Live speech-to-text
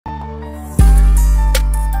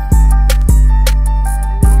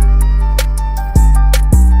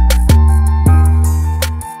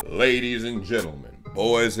Ladies and gentlemen,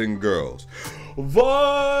 boys and girls,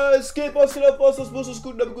 was geht, was geht ab, was muss es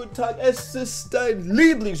guten Tag, es ist dein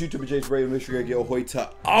Lieblings-YouTuber Bray und ich reagiere heute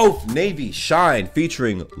auf Navy SHiNE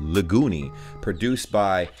featuring LGOONY, produced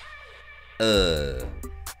by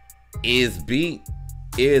is beat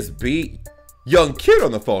young kid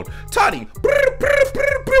on the phone, THANI.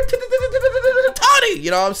 THANI,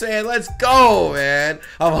 you know what I'm saying? Let's go, man.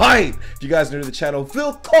 I'm hyped. If you guys are new to the channel,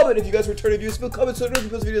 feel comment. If you guys return views, feel comment so I don't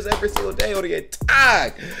post videos every single day or to get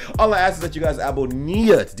tagged. All I ask is that you guys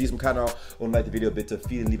abonniert zu diesem Kanal und like the video bitte.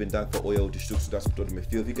 Vielen lieben Dank für eure Unterstützung. Das bedeutet mir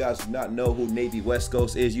viel. If you guys do not know who Navy West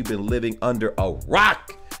Coast is, you've been living under a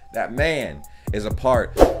rock. That man is a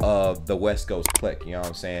part of the West Coast clique, you know what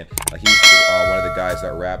I'm saying? He's one of the guys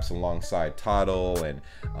that raps alongside Toto, and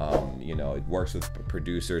you know, it works with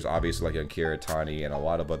producers, obviously like Akira, THANI, and a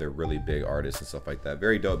lot of other really big artists and stuff like that.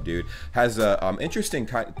 Very dope dude. Has a interesting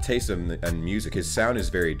taste in music. His sound is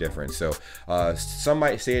very different. So some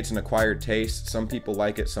might say it's an acquired taste. Some people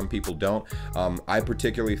like it, some people don't. I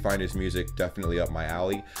particularly find his music definitely up my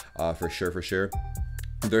alley, for sure.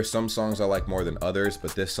 There's some songs I like more than others,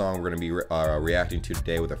 but this song we're going to be reacting to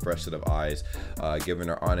today with a fresh set of eyes,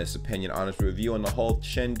 giving our honest opinion, honest review on the whole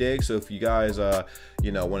shindig. So if you guys,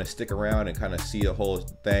 you know, want to stick around and kind of see the whole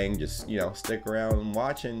thing, just, you know, stick around and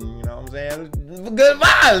watch, and, you know what I'm saying, good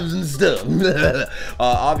vibes and stuff.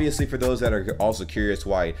 Obviously, for those that are also curious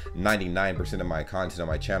why 99% of my content on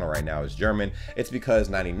my channel right now is German, it's because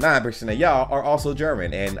 99% of y'all are also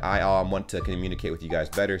German, and I want to communicate with you guys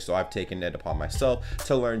better, so I've taken it upon myself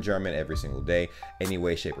to learn German every single day, any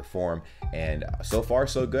way, shape, or form, and so far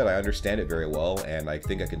so good. I understand it very well, and I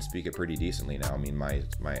think I can speak it pretty decently now. I mean, my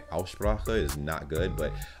Aussprache is not good,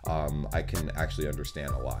 but I can actually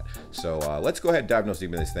understand a lot. So let's go ahead and dive no deep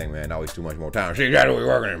into this thing, man. Not waste too much more time. See, that's what we're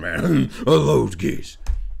working in, man. Those geese.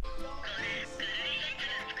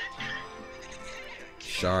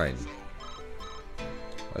 SHiNE.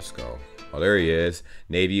 Let's go. Oh, there he is.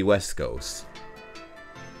 Navy West Coast.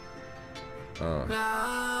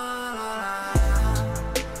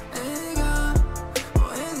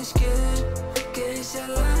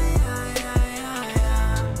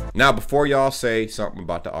 Now, before y'all say something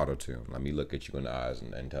about the auto-tune, let me look at you in the eyes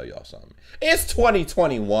and tell y'all something. It's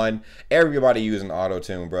 2021. Everybody using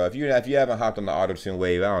auto-tune, bro. If you haven't hopped on the auto-tune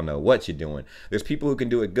wave, I don't know what you're doing. There's people who can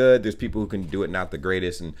do it good. There's people who can do it not the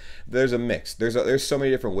greatest, and there's a mix. There's so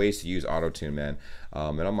many different ways to use auto-tune, man.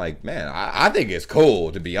 And I'm like, man, I think it's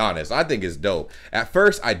cool, to be honest. I think it's dope. At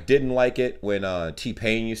first, I didn't like it when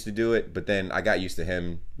T-Pain used to do it, but then I got used to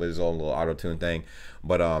him with his own little auto-tune thing.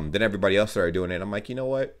 But then everybody else started doing it, and I'm like, you know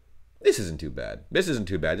what? This isn't too bad. This isn't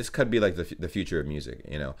too bad. This could be like the future of music,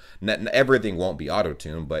 you know. Not everything won't be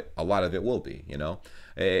auto-tune, but a lot of it will be, you know.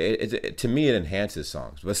 To me, it enhances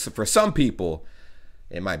songs. But for some people,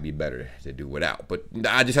 it might be better to do without. But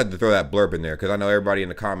I just had to throw that blurb in there because I know everybody in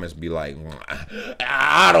the comments be like,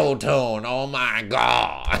 auto-tune, oh my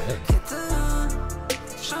God.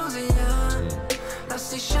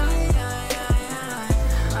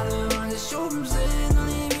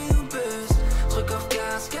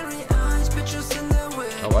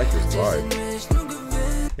 I like this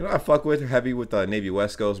vibe. You know what I fuck with heavy with Navy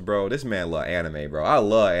West Coast, bro? This man love anime, bro. I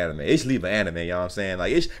love anime. Ich liebe anime, you know what I'm saying?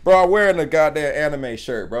 Like, bro, I'm wearing a goddamn anime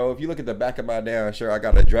shirt, bro. If you look at the back of my damn shirt, I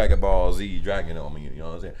got a Dragon Ball Z dragon on me, you know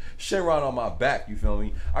what I'm saying? Shenron on my back, you feel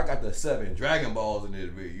me? I got the 7 Dragon Balls in this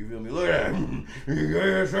video, you feel me? Look at that.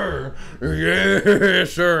 Yes, sir.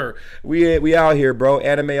 Yes, sir. We out here, bro.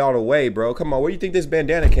 Anime all the way, bro. Come on, where do you think this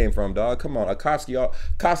bandana came from, dog? Come on,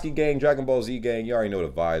 Akatsuki gang, Dragon Ball Z gang. You already know the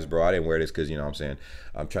vibes, bro. I didn't wear this because, you know what I'm saying,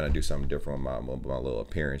 I'm trying to do something different with my little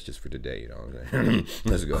appearance just for today, you know what I'm saying?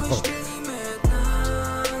 Let's go.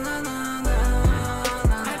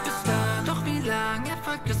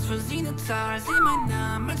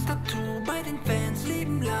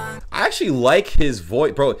 I actually like his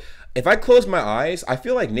voice, bro. If I close my eyes, I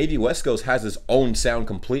feel like Navy West Coast has its own sound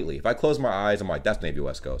completely. If I close my eyes, I'm like, that's Navy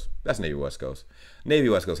West Coast. That's Navy West Coast. Navy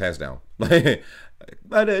West Coast, hands down. I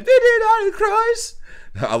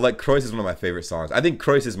like Kreuz is one of my favorite songs. I think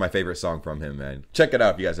Kreuz is my favorite song from him, man. Check it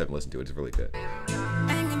out if you guys haven't listened to it. It's really good.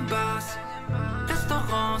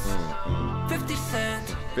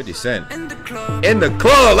 50 Cent. In the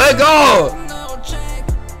club, let go!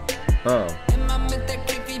 Oh.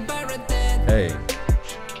 Hey.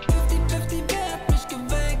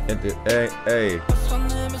 Hey.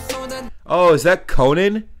 Oh, is that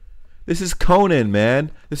Conan? This is Conan,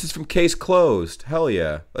 man. This is from Case Closed. Hell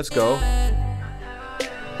yeah. Let's go.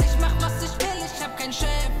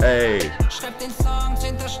 Hey.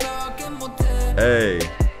 Hey.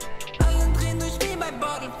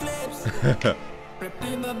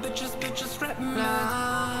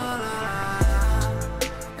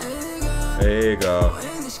 There you go.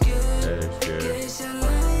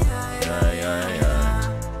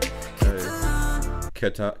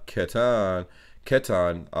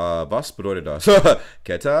 Ketan, was bedeutet das?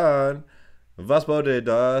 Ketan, was bedeutet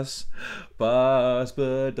das? Was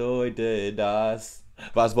bedeutet das?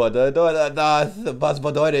 Was bedeutet das? Was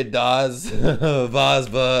bedeutet das? Was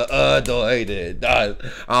bedeutet das?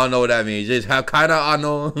 I don't know what that means. Just have keine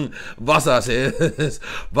Ahnung, was das ist.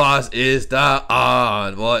 Was ist da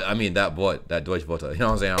an? What? I mean, that what? That Deutsch Wörter. You know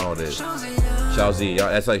what I'm saying? I don't know what it is. Xiaozi. Yeah,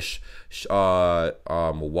 that's like,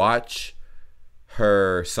 watch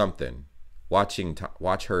her something. Watch her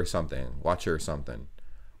something. Watch her something.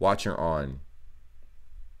 Watch her on.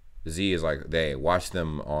 Z is like they. Watch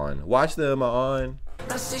them on. Watch them on.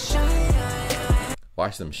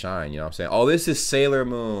 Watch them shine. You know what I'm saying? Oh, this is Sailor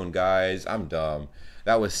Moon, guys. I'm dumb.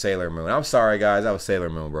 That was Sailor Moon. I'm sorry, guys. That was Sailor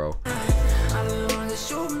Moon, bro.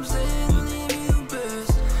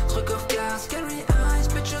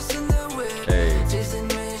 Hey.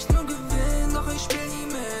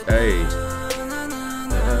 Hey.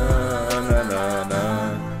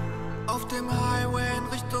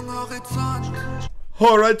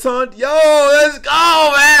 Horizont, yo, let's go, man.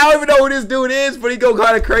 I don't even know who this dude is, but he go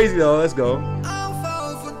kind of crazy though. Let's go.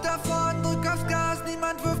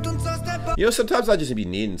 You know, sometimes I just be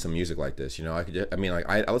needing some music like this. You know, I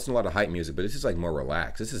listen to a lot of hype music, but this is like more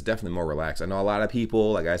relaxed. This is definitely more relaxed. I know a lot of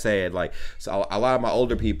people, like I said, like so a lot of my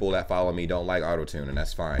older people that follow me don't like auto-tune, and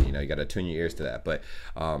that's fine. You know, you got to tune your ears to that. But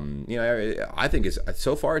you know, I think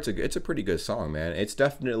so far it's a pretty good song, man. It's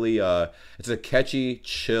definitely it's a catchy,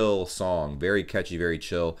 chill song. Very catchy, very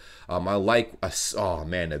chill. I like oh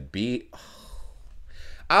man, the beat.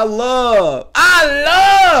 I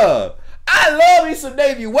love me some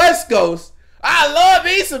Navy West Coast. I love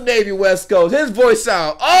me some Navy West Coast. His voice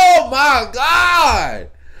sound, oh my God.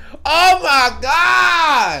 Oh my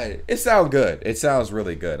God. It sounds good. It sounds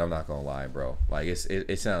really good. I'm not gonna lie, bro. Like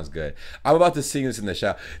it sounds good. I'm about to sing this in the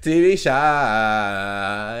shower. TV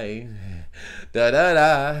SHiNE. Da da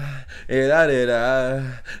da da da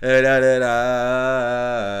da da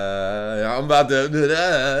da. I'm about to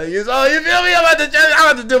you feel me? I'm about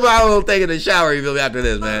to do my little thing in the shower, you feel me, after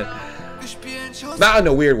this, man. Not in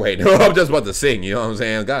a weird way. No, I'm just about to sing, you know what I'm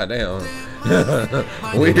saying? God damn.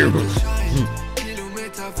 Weird.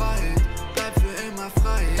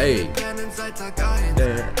 Hey.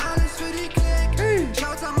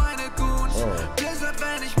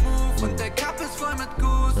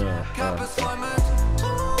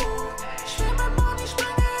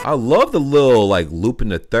 I love the little like loop in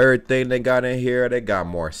the third thing they got in here. They got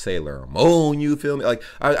more Sailor Moon, you feel me? Like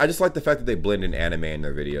I just like the fact that they blend in anime in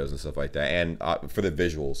their videos and stuff like that. And for the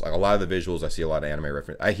visuals, like a lot of the visuals, I see a lot of anime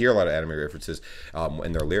reference. I hear a lot of anime references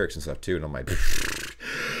in their lyrics and stuff too. And I'm like,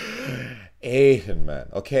 Asian man,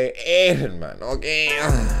 okay, Asian man, okay.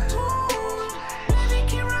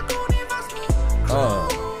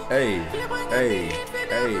 Hey, hey,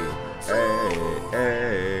 hey, hey,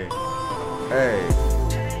 hey, hey.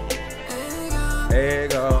 There you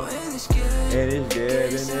go. And it's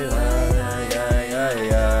good.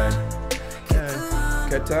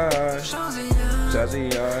 Qatar.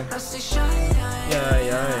 Shazzy.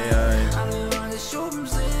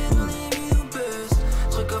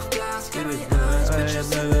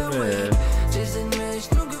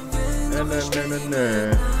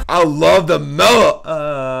 I love the mellow.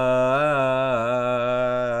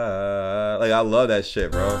 Like I love that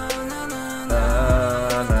shit, bro.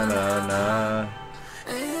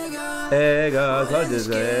 Hey guys, I just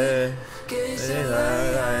say,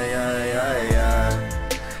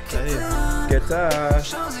 guitar,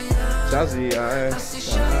 Shazzy,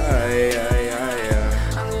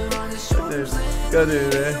 go do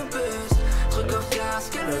that.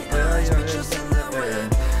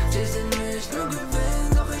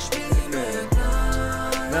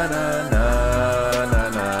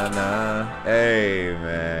 Hey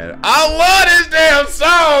man, I love this damn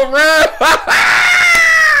song, bro.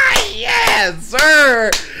 Yes, sir.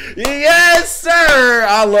 Yes, sir.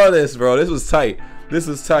 I love this, bro. This was tight. This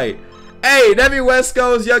was tight. Hey, Navy West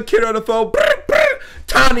Coast, young kid on the phone.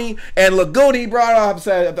 THANI and LGOONY, bro. I'm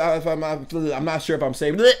not sure if I'm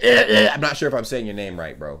saying. I'm not sure if I'm saying your name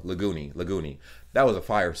right, bro. LGOONY. That was a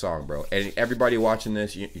fire song, bro. And everybody watching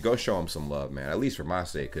this, you go show them some love, man. At least for my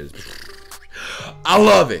sake, because I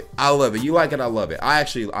love it. I love it. You like it, I love it.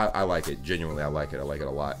 I like it. Genuinely, I like it. I like it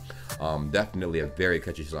a lot. Definitely a very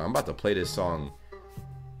catchy song. I'm about to play this song.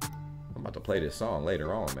 I'm about to play this song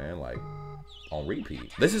later on, man. Like on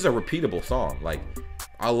repeat. This is a repeatable song. Like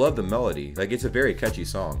I love the melody. Like it's a very catchy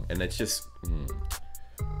song, and it's just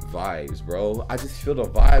vibes, bro. I just feel the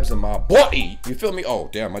vibes in my body. You feel me? Oh,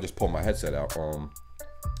 damn, I just pulled my headset out.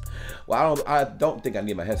 Well, I don't think I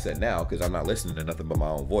need my headset now because I'm not listening to nothing but my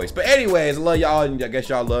own voice. But anyways, I love y'all, and I guess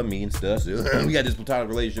y'all love me and stuff. So we got this platonic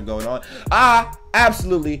relationship going on. I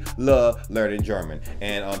absolutely love learning German.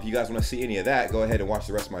 And if you guys want to see any of that, go ahead and watch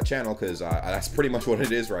the rest of my channel because that's pretty much what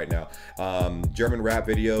it is right now. German rap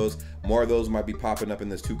videos. More of those might be popping up in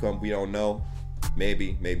this Zukunft. We don't know.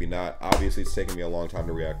 Maybe, maybe not. Obviously, it's taking me a long time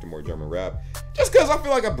to react to more German rap. Just because I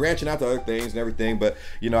feel like I'm branching out to other things and everything. But,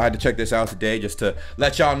 you know, I had to check this out today just to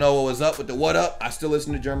let y'all know what was up with the what up. I still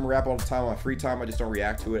listen to German rap all the time on my free time. I just don't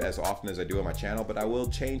react to it as often as I do on my channel. But I will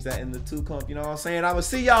change that in the Zukunft. You know what I'm saying? I'm going to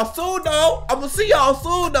see y'all soon, though. I'm going to see y'all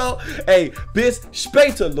soon, though. Hey, bis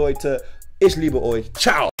später, Leute. Ich liebe euch.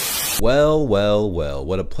 Ciao. Well, well, well,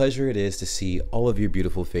 what a pleasure it is to see all of your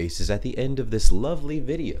beautiful faces at the end of this lovely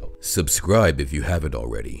video. Subscribe if you haven't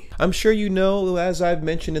already. I'm sure you know, as I've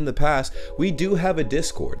mentioned in the past, we do have a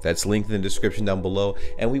Discord that's linked in the description down below,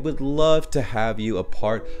 and we would love to have you a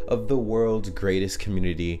part of the world's greatest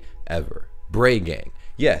community ever, BRAYGANG.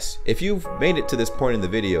 Yes, if you've made it to this point in the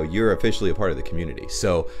video, you're officially a part of the community.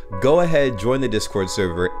 So go ahead, join the Discord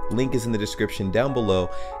server. Link is in the description down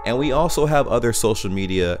below. And we also have other social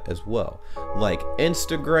media as well, like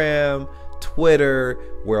Instagram, Twitter.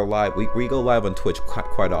 We're live. We go live on Twitch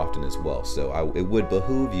quite often as well. So it would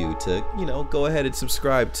behoove you to, you know, go ahead and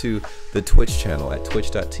subscribe to the Twitch channel at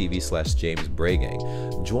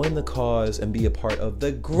twitch.tv/JamesBrayGang. Join the cause and be a part of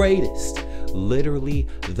the greatest, literally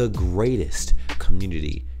the greatest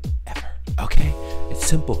community ever. Okay, it's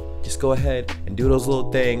simple. Just go ahead and do those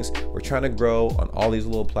little things. We're trying to grow on all these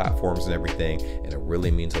little platforms and everything, and it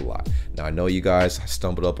really means a lot. Now, I know you guys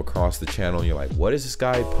stumbled up across the channel and you're like, what does this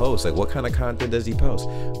guy post? Like, what kind of content does he post?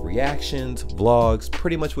 Reactions, vlogs,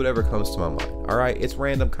 pretty much whatever comes to my mind. All right, it's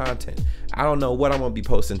random content. I don't know what I'm gonna be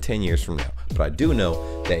posting 10 years from now, but I do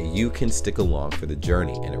know that you can stick along for the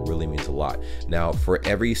journey, and it really means a lot. Now, for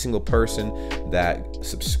every single person that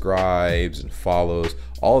subscribes and follows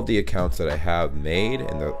all of the accounts that I have made,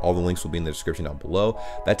 and all the links will be in the description down below,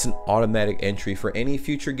 that's an automatic entry for any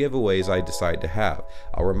future giveaways I decide to have.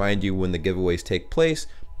 I'll remind you when the giveaways take place,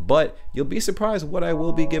 but you'll be surprised what I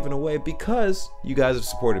will be giving away because you guys have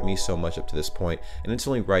supported me so much up to this point, and it's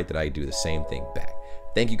only right that I do the same thing back.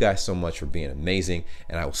 Thank you guys so much for being amazing,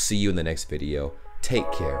 and I will see you in the next video.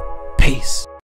 Take care. Peace.